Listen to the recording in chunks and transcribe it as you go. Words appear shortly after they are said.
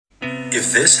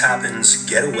If this happens,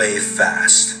 get away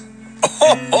fast.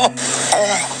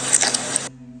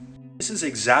 This is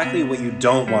exactly what you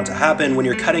don't want to happen when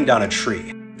you're cutting down a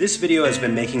tree. This video has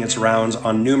been making its rounds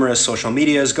on numerous social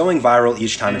medias, going viral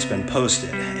each time it's been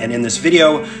posted. And in this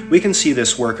video, we can see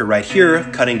this worker right here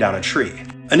cutting down a tree.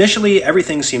 Initially,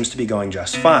 everything seems to be going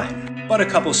just fine. But a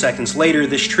couple seconds later,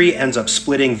 this tree ends up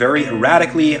splitting very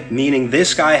erratically, meaning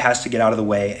this guy has to get out of the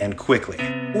way and quickly.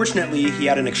 Fortunately, he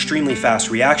had an extremely fast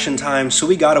reaction time, so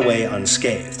we got away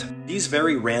unscathed. These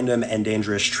very random and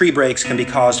dangerous tree breaks can be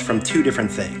caused from two different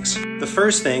things. The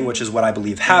first thing, which is what I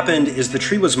believe happened, is the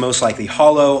tree was most likely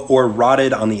hollow or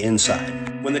rotted on the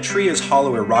inside. When the tree is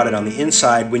hollow or rotted on the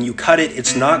inside, when you cut it,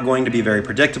 it's not going to be very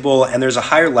predictable, and there's a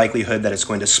higher likelihood that it's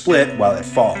going to split while it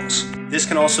falls. This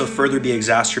can also further be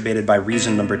exacerbated by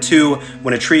reason number two.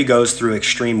 When a tree goes through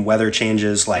extreme weather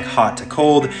changes like hot to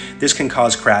cold, this can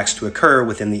cause cracks to occur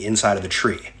within the inside of the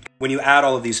tree. When you add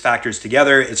all of these factors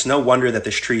together, it's no wonder that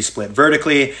this tree split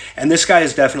vertically, and this guy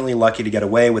is definitely lucky to get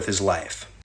away with his life.